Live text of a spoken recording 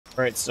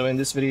Alright, so in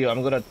this video,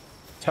 I'm gonna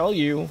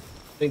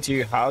explain to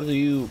you how do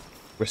you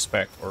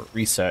respect or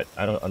reset.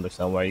 I don't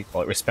understand why you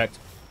call it respect.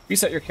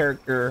 Reset your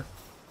character.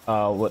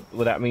 What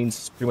that means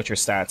is pretty much your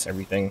stats,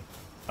 everything.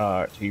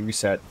 So you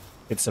reset.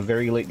 It's a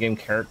very late game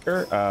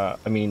character.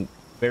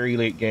 Very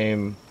late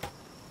game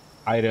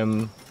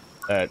item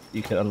that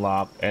you can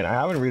unlock, and I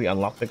haven't really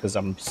unlocked it because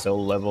I'm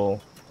still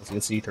level, as you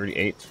can see,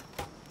 38.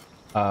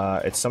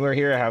 It's somewhere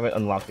here. I haven't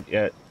unlocked it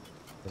yet,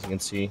 as you can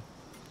see.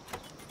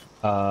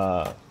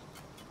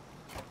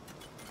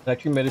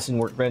 Electric medicine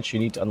workbench, you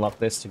need to unlock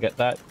this to get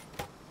that,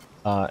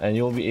 and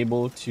you'll be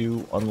able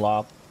to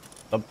unlock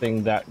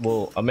something that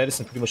will a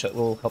medicine pretty much that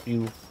will help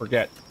you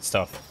forget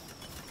stuff,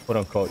 quote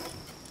unquote.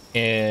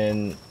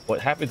 And what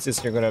happens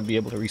is you're going to be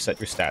able to reset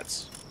your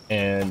stats,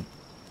 and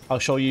I'll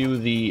show you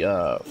the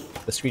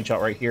screenshot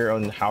right here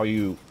on how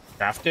you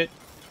craft it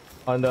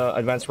on the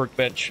advanced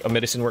workbench, a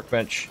medicine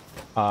workbench.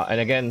 And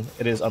again,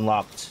 it is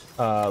unlocked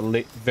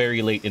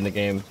very late in the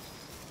game.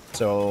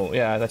 So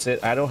yeah, that's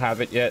it. I don't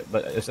have it yet,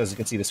 but as you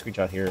can see the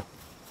screenshot here,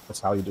 that's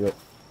how you do it.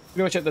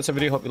 Pretty much it. That's the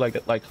video. Hope you liked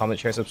it. Like, comment,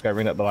 share, subscribe,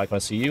 ring that bell icon.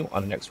 See you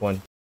on the next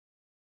one.